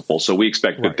multiple. So we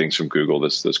expect good things from Google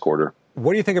this quarter.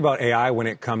 What do you think about AI when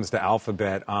it comes to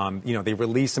Alphabet? They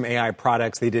released some AI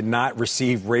products. They did not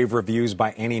receive rave reviews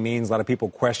by any means. A lot of people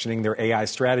questioning their AI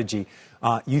strategy.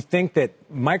 You think that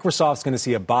Microsoft's going to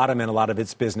see a bottom in a lot of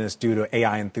its business due to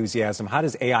AI enthusiasm. How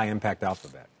does AI impact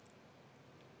Alphabet?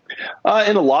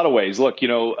 In a lot of ways. Look,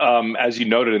 as you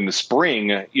noted in the spring,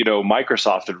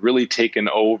 Microsoft had really taken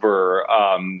over,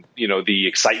 the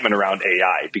excitement around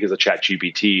AI because of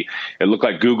ChatGPT. It looked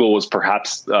like Google was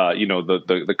perhaps,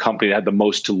 the company that had the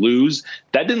most to lose.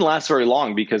 That didn't last very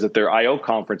long because at their I/O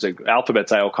conference, at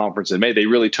Alphabet's I/O conference in May, they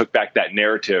really took back that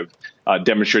narrative,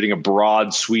 demonstrating a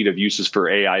broad suite of uses for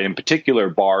AI, in particular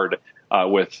Bard,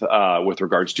 with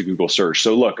regards to Google search.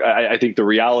 So look, I think the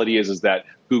reality is that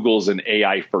Google's an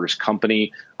AI first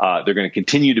company. They're going to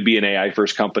continue to be an AI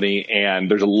first company.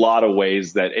 And there's a lot of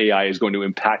ways that AI is going to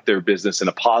impact their business in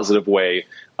a positive way,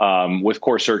 with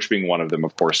core search being one of them,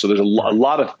 of course. So there's a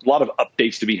lot of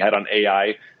updates to be had on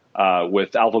AI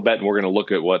with Alphabet. And we're going to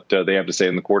look at what they have to say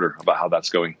in the quarter about how that's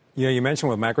going. You mentioned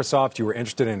with Microsoft, you were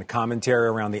interested in commentary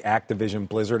around the Activision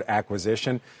Blizzard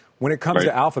acquisition. When it comes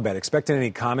to Alphabet, expecting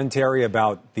any commentary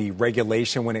about the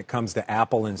regulation when it comes to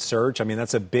Apple and search? I mean,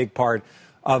 that's a big part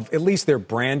of at least their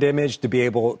brand image, to be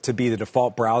able to be the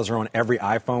default browser on every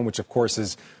iPhone, which, of course,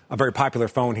 is a very popular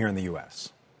phone here in the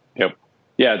U.S. Yep.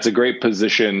 Yeah, it's a great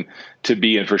position to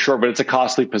be in for sure, but it's a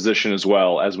costly position as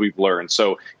well, as we've learned.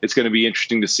 So it's going to be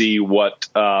interesting to see what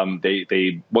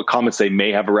what comments they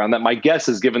may have around that. My guess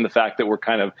is, given the fact that we're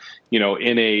kind of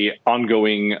in a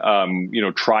ongoing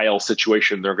trial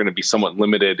situation, they're going to be somewhat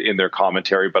limited in their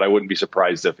commentary. But I wouldn't be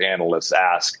surprised if analysts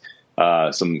ask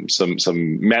some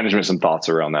management some thoughts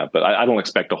around that. But I don't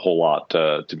expect a whole lot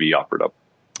to be offered up.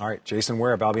 All right, Jason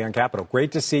Ware of Albion Capital.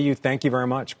 Great to see you. Thank you very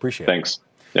much. Appreciate it. Thanks.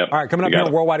 Yep. All right, coming up here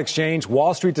on Worldwide Exchange,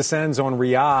 Wall Street descends on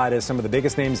Riyadh as some of the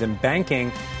biggest names in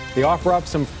banking. They offer up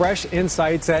some fresh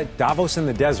insights at Davos in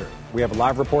the desert. We have a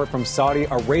live report from Saudi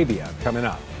Arabia coming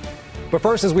up. But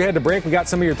first, as we head to break, we got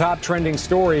some of your top trending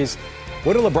stories.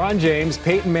 What do LeBron James,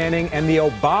 Peyton Manning, and the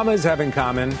Obamas have in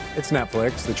common? It's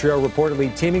Netflix. The trio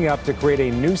reportedly teaming up to create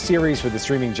a new series for the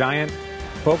streaming giant,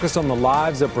 focused on the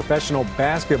lives of professional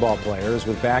basketball players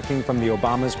with backing from the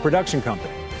Obamas production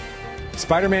company.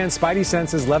 Spider-Man's Spidey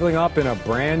senses leveling up in a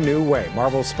brand new way.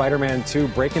 Marvel's Spider-Man 2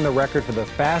 breaking the record for the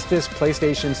fastest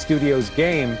PlayStation Studios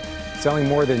game, selling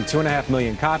more than 2.5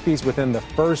 million copies within the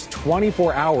first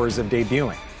 24 hours of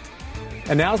debuting.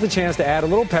 And now's the chance to add a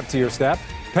little pep to your step.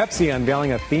 Pepsi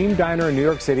unveiling a themed diner in New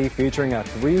York City featuring a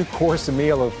 3-course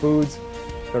meal of foods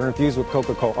that are infused with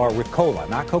Coca-Cola, or with cola,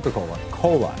 not Coca-Cola,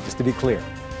 cola, just to be clear.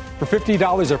 For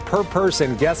 $50 per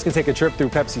person, guests can take a trip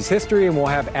through Pepsi's history and will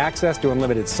have access to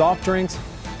unlimited soft drinks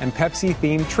and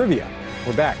Pepsi-themed trivia.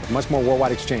 We're back with much more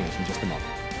Worldwide Exchange in just a moment.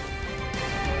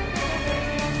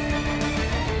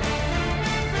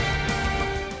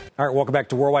 All right, welcome back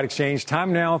to Worldwide Exchange.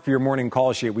 Time now for your morning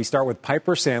call sheet. We start with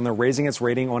Piper Sandler raising its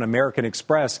rating on American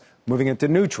Express, moving it to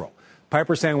neutral.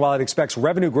 Piper saying while it expects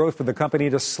revenue growth for the company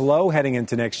to slow heading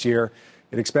into next year,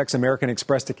 it expects American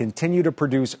Express to continue to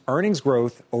produce earnings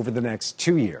growth over the next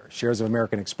 2 years. Shares of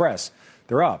American Express,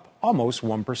 they're up almost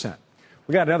 1%.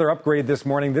 We got another upgrade this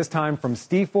morning, this time from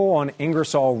Stifel on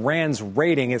Ingersoll Rand's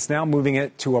rating. It's now moving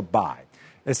it to a buy.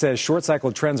 It says short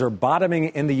cycle trends are bottoming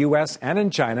in the U.S. and in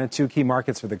China, 2 key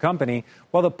markets for the company,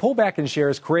 while the pullback in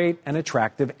shares create an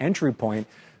attractive entry point.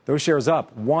 Those shares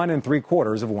up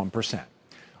 1.75%.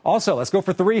 Also, let's go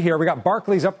for 3 here. We got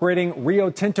Barclays upgrading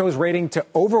Rio Tinto's rating to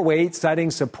overweight,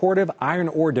 citing supportive iron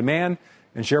ore demand,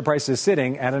 and share price is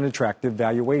sitting at an attractive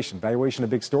valuation. Valuation, a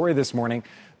big story this morning.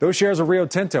 Those shares of Rio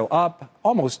Tinto up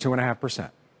almost 2.5%.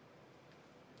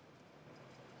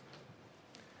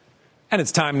 And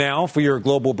it's time now for your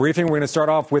global briefing. We're going to start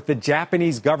off with the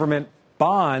Japanese government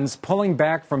bonds pulling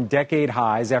back from decade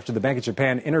highs after the Bank of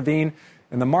Japan intervened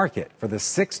in the market for the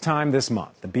 6th time this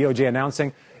month. The BOJ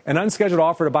announcing an unscheduled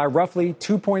offer to buy roughly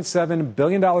 $2.7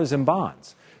 billion in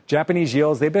bonds. Japanese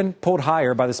yields, they've been pulled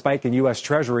higher by the spike in U.S.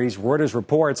 Treasuries. Reuters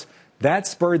reports that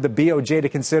spurred the BOJ to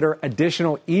consider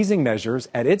additional easing measures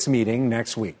at its meeting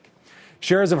next week.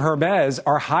 Shares of Hermes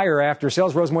are higher after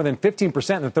sales rose more than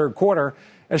 15% in the third quarter,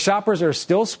 as shoppers are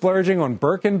still splurging on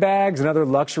Birkin bags and other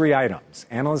luxury items.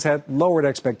 Analysts had lowered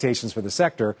expectations for the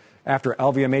sector after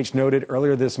LVMH noted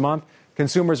earlier this month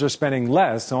consumers are spending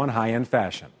less on high-end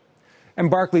fashion. And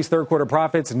Barclays' third quarter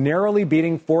profits narrowly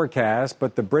beating forecasts,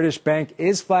 but the British bank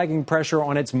is flagging pressure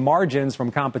on its margins from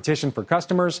competition for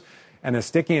customers and as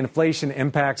sticky inflation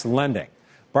impacts lending.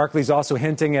 Barclays also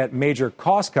hinting at major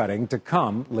cost cutting to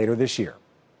come later this year.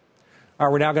 All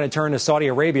right, we're now going to turn to Saudi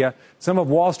Arabia. Some of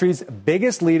Wall Street's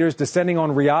biggest leaders descending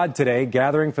on Riyadh today,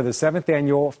 gathering for the 7th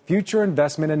annual Future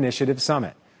Investment Initiative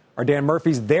Summit. Our Dan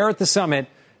Murphy's there at the summit.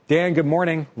 Dan, good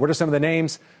morning. What are some of the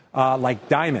names like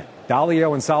Diamond,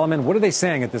 Dalio, and Solomon? What are they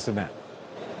saying at this event?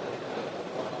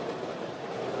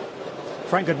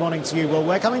 Frank, good morning to you. Well,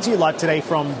 we're coming to you live today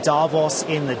from Davos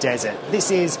in the desert.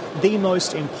 This is the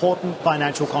most important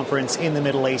financial conference in the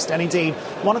Middle East, and indeed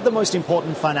one of the most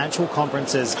important financial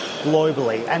conferences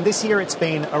globally. And this year it's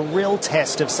been a real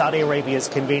test of Saudi Arabia's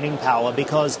convening power,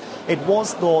 because it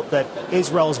was thought that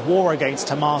Israel's war against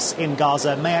Hamas in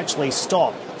Gaza may actually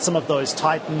stop some of those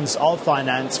titans of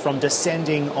finance from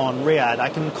descending on Riyadh. I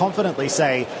can confidently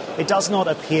say it does not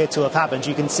appear to have happened.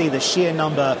 You can see the sheer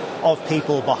number of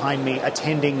people behind me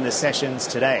attending the sessions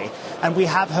today. And we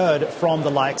have heard from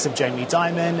the likes of Jamie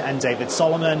Dimon and David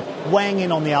Solomon weighing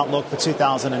in on the outlook for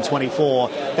 2024.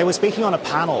 They were speaking on a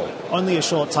panel only a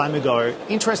short time ago.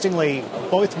 Interestingly,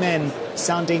 both men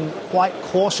sounding quite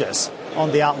cautious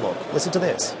on the outlook. Listen to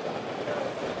this.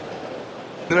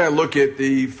 Then I look at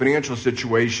the financial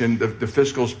situation, the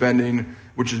fiscal spending,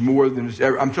 which is more than it's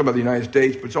ever. I'm talking about the United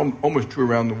States, but it's almost true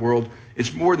around the world.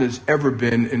 It's more than it's ever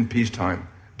been in peacetime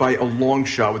by a long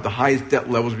shot, with the highest debt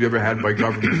levels we've ever had by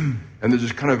government. And there's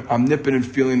this kind of omnipotent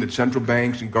feeling that central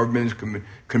banks and governments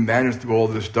can manage through all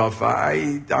this stuff.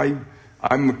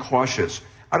 I'm cautious.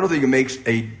 I don't think it makes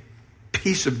a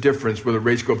piece of difference whether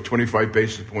rates go up 25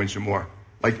 basis points or more.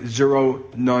 Like zero,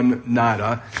 none,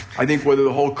 nada. I think whether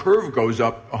the whole curve goes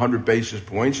up 100 basis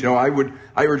points, I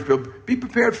urge people, be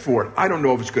prepared for it. I don't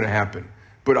know if it's going to happen.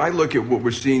 But I look at what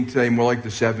we're seeing today more like the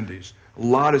 70s. A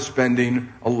lot of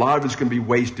spending, a lot of it's going to be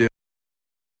wasted.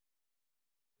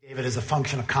 David is a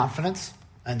function of confidence.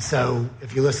 And so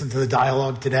if you listen to the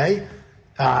dialogue today,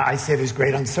 I say there's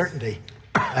great uncertainty.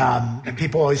 And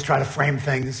people always try to frame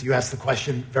things. You ask the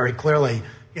question very clearly,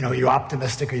 are you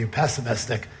optimistic or are you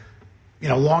pessimistic?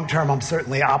 Long term, I'm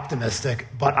certainly optimistic,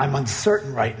 but I'm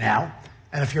uncertain right now.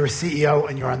 And if you're a CEO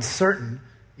and you're uncertain,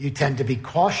 you tend to be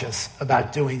cautious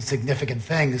about doing significant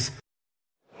things.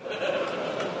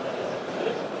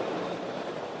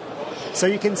 So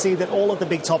you can see that all of the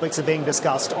big topics are being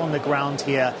discussed on the ground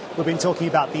here. We've been talking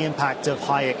about the impact of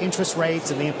higher interest rates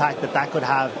and the impact that could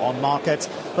have on markets,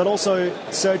 but also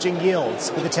surging yields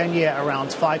with the 10-year around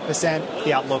 5%,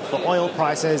 the outlook for oil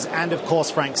prices, and of course,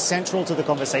 Frank, central to the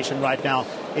conversation right now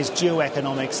is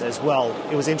geoeconomics as well.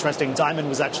 It was interesting. Diamond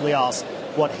was actually asked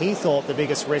what he thought the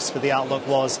biggest risk for the outlook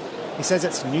was. He says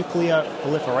it's nuclear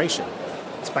proliferation.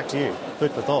 It's back to you.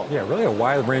 Food for thought. Yeah, really a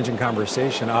wide-ranging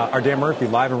conversation. Our Dan Murphy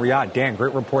live in Riyadh. Dan,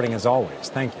 great reporting as always.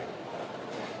 Thank you.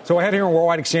 So ahead here on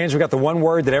Worldwide Exchange, we got the one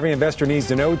word that every investor needs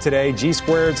to know today. G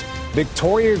Squared's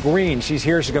Victoria Greene. She's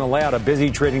here. She's going to lay out a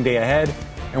busy trading day ahead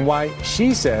and why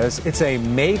she says it's a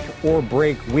make or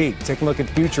break week. Take a look at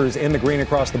futures in the green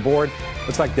across the board.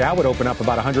 Looks like Dow would open up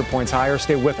about 100 points higher.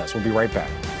 Stay with us. We'll be right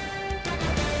back.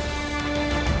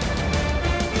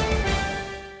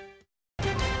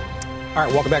 All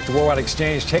right, welcome back to Worldwide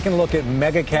Exchange. Taking a look at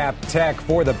mega cap tech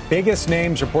for the biggest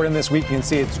names reporting this week. You can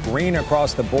see it's green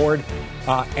across the board.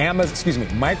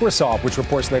 Microsoft, which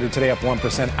reports later today, up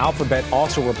 1%. Alphabet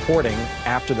also reporting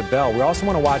after the bell. We also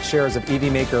want to watch shares of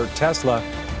EV maker Tesla.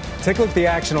 Take a look at the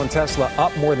action on Tesla,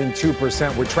 up more than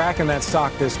 2%. We're tracking that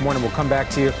stock this morning. We'll come back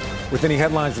to you with any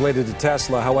headlines related to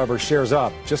Tesla. However, shares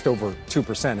up just over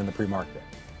 2% in the pre-market.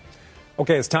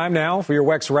 Okay, it's time now for your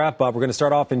WEX wrap-up. We're going to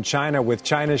start off in China with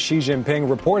China's Xi Jinping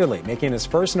reportedly making his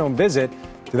first known visit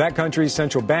to that country's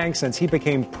central bank since he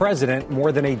became president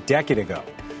more than a decade ago.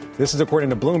 This is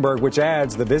according to Bloomberg, which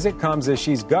adds the visit comes as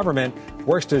Xi's government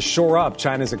works to shore up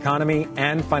China's economy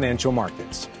and financial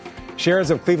markets. Shares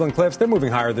of Cleveland-Cliffs, they're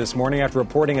moving higher this morning after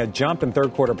reporting a jump in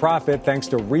third-quarter profit thanks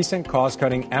to recent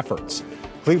cost-cutting efforts.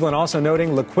 Cleveland also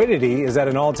noting liquidity is at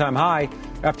an all-time high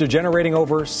after generating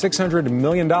over $600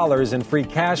 million in free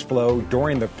cash flow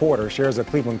during the quarter. Shares of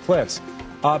Cleveland-Cliffs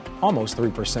up almost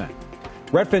 3%.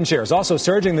 Redfin shares also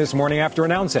surging this morning after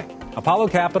announcing Apollo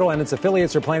Capital and its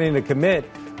affiliates are planning to commit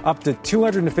up to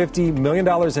 $250 million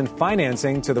in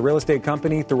financing to the real estate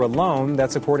company through a loan.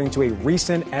 That's according to a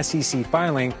recent SEC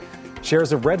filing.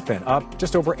 Shares of Redfin up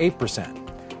just over 8%.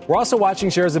 We're also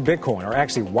watching shares of Bitcoin, or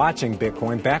actually watching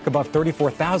Bitcoin back above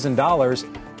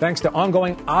 $34,000. Thanks to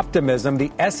ongoing optimism,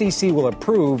 the SEC will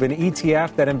approve an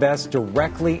ETF that invests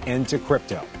directly into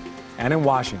crypto. And in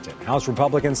Washington, House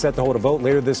Republicans set to hold a vote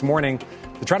later this morning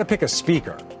to try to pick a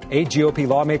speaker. 8 GOP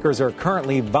lawmakers are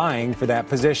currently vying for that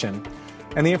position.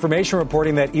 And the information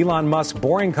reporting that Elon Musk's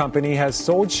Boring Company has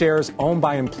sold shares owned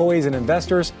by employees and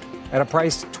investors at a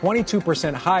price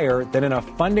 22% higher than in a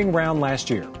funding round last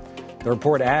year. The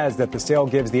report adds that the sale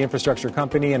gives the infrastructure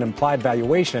company an implied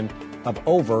valuation of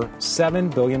over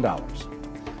 $7 billion. All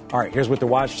right, here's what to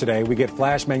watch today. We get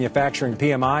flash manufacturing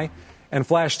PMI and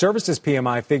flash services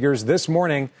PMI figures this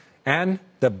morning and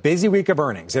the busy week of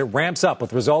earnings. It ramps up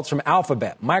with results from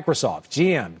Alphabet, Microsoft,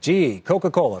 GM, GE,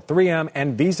 Coca-Cola, 3M,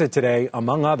 and Visa today,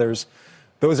 among others.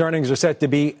 Those earnings are set to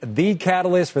be the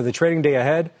catalyst for the trading day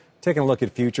ahead. Taking a look at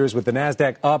futures with the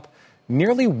NASDAQ up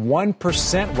nearly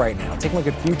 1% right now. Taking a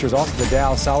look at futures, also the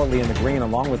Dow solidly in the green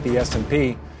along with the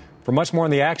S&P. For much more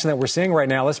on the action that we're seeing right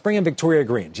now, let's bring in Victoria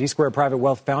Greene, G Square Private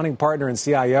Wealth founding partner and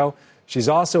CIO. She's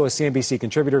also a CNBC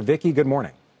contributor. Vicki, good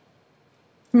morning.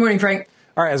 Good morning, Frank.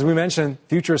 All right, as we mentioned,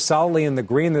 futures solidly in the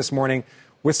green this morning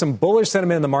with some bullish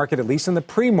sentiment in the market, at least in the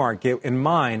pre-market. In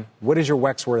mind, what is your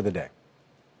WEX word of the day?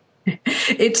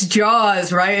 It's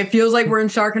Jaws, right? It feels like we're in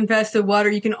shark-infested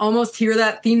water. You can almost hear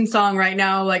that theme song right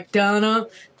now, like Donna,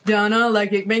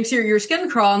 like it makes your skin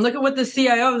crawl. And look at what the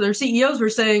CIOs or CEOs were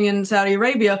saying in Saudi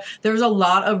Arabia. There's a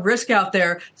lot of risk out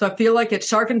there. So I feel like it's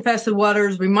shark-infested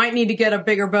waters. We might need to get a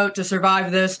bigger boat to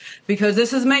survive this because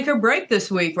this is make or break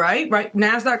this week, right?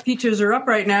 NASDAQ futures are up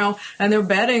right now, and they're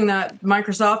betting that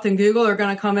Microsoft and Google are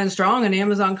going to come in strong, and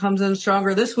Amazon comes in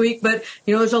stronger this week. But,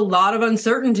 there's a lot of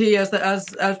uncertainty as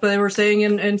they were saying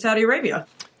in Saudi Arabia.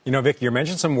 Vic, you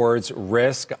mentioned some words,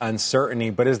 risk,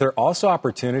 uncertainty, but is there also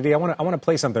opportunity? I want to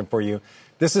play something for you.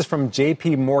 This is from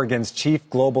J.P. Morgan's chief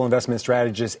global investment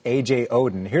strategist, A.J.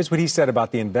 Oden. Here's what he said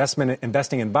about the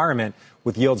investing environment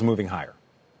with yields moving higher.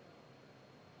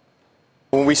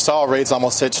 When we saw rates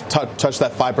almost touch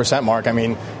that 5% mark,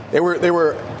 they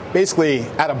were basically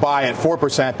at a buy at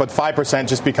 4%, but 5%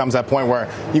 just becomes that point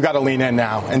where you got to lean in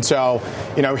now. And so,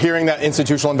 hearing that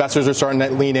institutional investors are starting to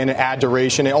lean in and add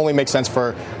duration, it only makes sense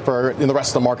for the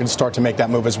rest of the market to start to make that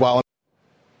move as well.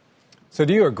 So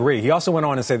do you agree? He also went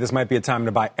on to say this might be a time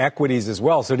to buy equities as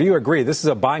well. So do you agree this is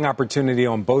a buying opportunity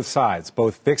on both sides,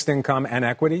 both fixed income and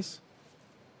equities?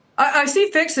 I see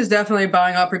fixed as definitely a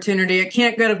buying opportunity. It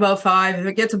can't get above 5. If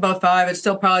it gets above 5, it's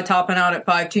still probably topping out at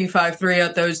 5.2, 5.3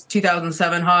 at those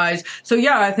 2007 highs. So,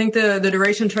 yeah, I think the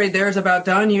duration trade there is about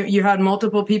done. You had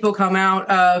multiple people come out.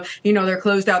 They're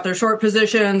closed out their short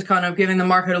positions, kind of giving the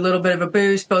market a little bit of a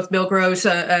boost, both Bill Gross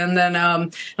and then I'm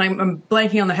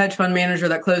blanking on the hedge fund manager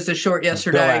that closed his short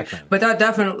yesterday. But that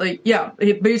definitely,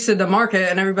 it boosted the market,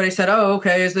 and everybody said, oh,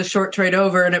 okay, is this short trade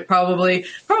over? And it probably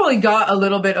got a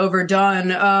little bit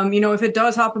overdone. If it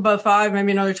does hop above 5,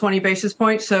 maybe another 20 basis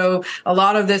points. So a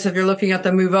lot of this, if you're looking at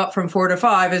the move up from 4 to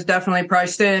 5, is definitely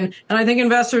priced in. And I think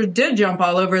investors did jump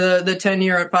all over the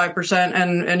 10-year at 5%,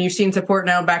 and you've seen support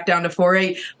now back down to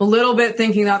 4.8. A little bit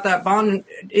thinking that bond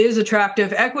is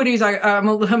attractive. Equities,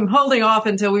 I'm holding off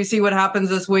until we see what happens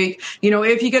this week.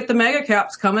 If you get the mega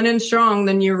caps coming in strong,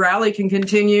 then your rally can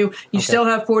continue. You still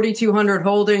have 4,200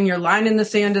 holding. Your line in the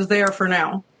sand is there for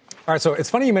now. All right, so it's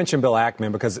funny you mentioned Bill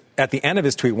Ackman, because at the end of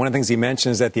his tweet, one of the things he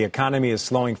mentions is that the economy is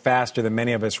slowing faster than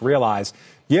many of us realize.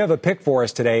 You have a pick for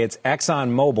us today. It's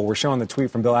ExxonMobil. We're showing the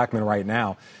tweet from Bill Ackman right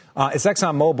now. It's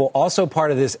ExxonMobil, also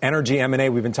part of this energy M&A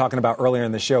we've been talking about earlier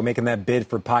in the show, making that bid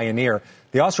for Pioneer.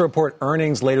 They also report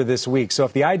earnings later this week. So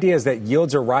if the idea is that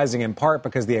yields are rising in part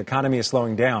because the economy is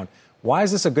slowing down, why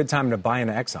is this a good time to buy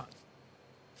into Exxon?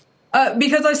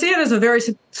 Because I see it as a very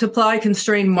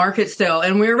supply-constrained market still.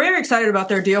 And we're very excited about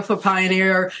their deal for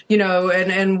Pioneer,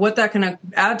 and what that can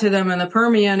add to them in the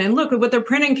Permian. And look, with their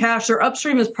printing cash, their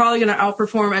upstream is probably going to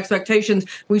outperform expectations.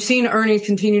 We've seen earnings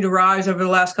continue to rise over the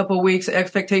last couple of weeks,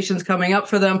 expectations coming up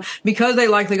for them because they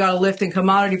likely got a lift in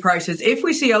commodity prices. If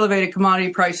we see elevated commodity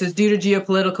prices due to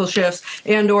geopolitical shifts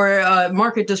and or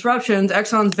market disruptions,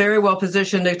 Exxon's very well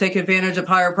positioned to take advantage of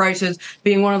higher prices,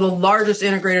 being one of the largest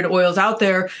integrated oils out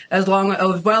there, as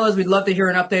well as we'd love to hear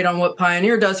an update on what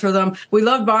Pioneer does for them. We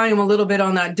love buying them a little bit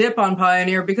on that dip on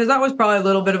Pioneer because that was probably a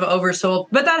little bit of an oversold.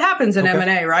 But that happens in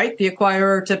M&A, right? The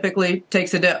acquirer typically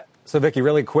takes a dip. So, Vicki,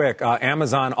 really quick,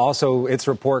 Amazon also, its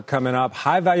report coming up.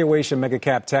 High valuation mega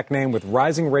cap tech name with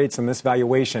rising rates in this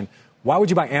valuation. Why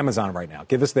would you buy Amazon right now?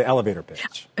 Give us the elevator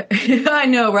pitch. I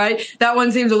know, right? That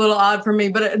one seems a little odd for me,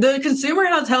 but the consumer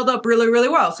has held up really, really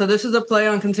well. So this is a play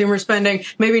on consumer spending,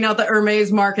 maybe not the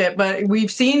Hermes market, but we've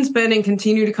seen spending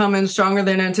continue to come in stronger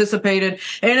than anticipated.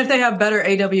 And if they have better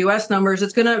AWS numbers,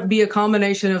 it's going to be a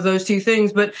combination of those two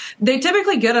things. But they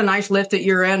typically get a nice lift at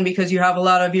year end because you have a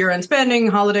lot of year end spending,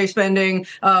 holiday spending.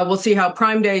 We'll see how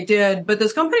Prime Day did. But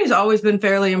this company's always been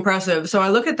fairly impressive. So I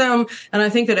look at them and I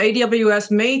think that AWS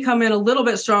may come in a little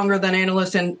bit stronger than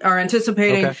analysts are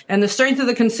anticipating, and the strength of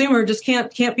the consumer just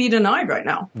can't be denied right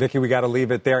now. Vicki, we got to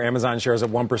leave it there. Amazon shares at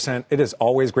 1%. It is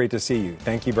always great to see you.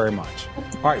 Thank you very much.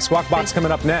 All right, Squawk Box coming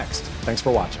up next. Thanks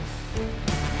for watching.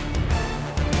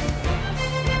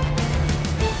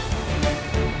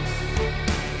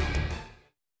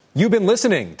 You've been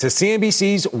listening to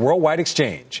CNBC's Worldwide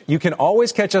Exchange. You can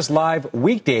always catch us live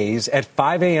weekdays at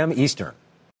 5 a.m. Eastern.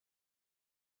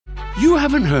 You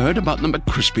haven't heard about the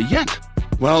McCrispy yet?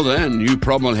 Well, then, you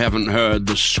probably haven't heard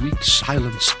the sweet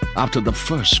silence after the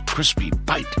first crispy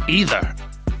bite either.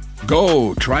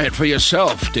 Go try it for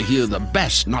yourself to hear the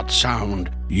best not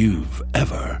sound you've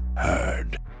ever heard.